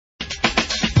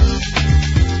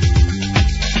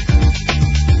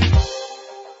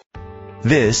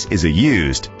This is a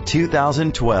used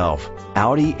 2012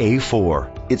 Audi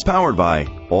A4. It's powered by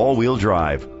all-wheel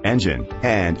drive engine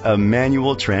and a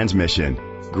manual transmission.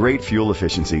 Great fuel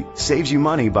efficiency saves you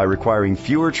money by requiring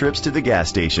fewer trips to the gas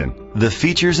station. The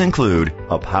features include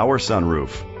a power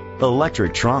sunroof,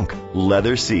 electric trunk,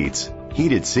 leather seats,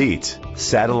 heated seats,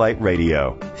 satellite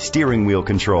radio, steering wheel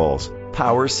controls,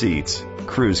 power seats,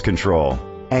 cruise control,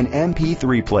 an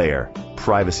MP3 player,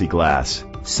 privacy glass.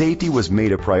 Safety was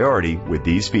made a priority with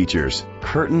these features: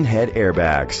 curtain head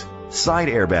airbags, side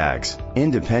airbags,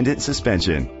 independent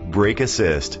suspension, brake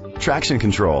assist, traction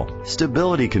control,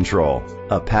 stability control,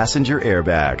 a passenger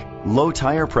airbag, low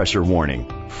tire pressure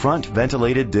warning, front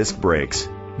ventilated disc brakes,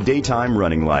 daytime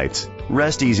running lights.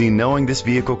 Rest easy knowing this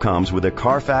vehicle comes with a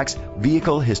Carfax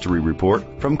Vehicle History Report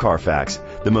from Carfax,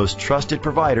 the most trusted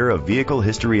provider of vehicle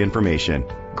history information.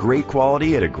 Great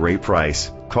quality at a great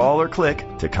price. Call or click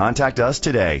to contact us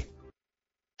today.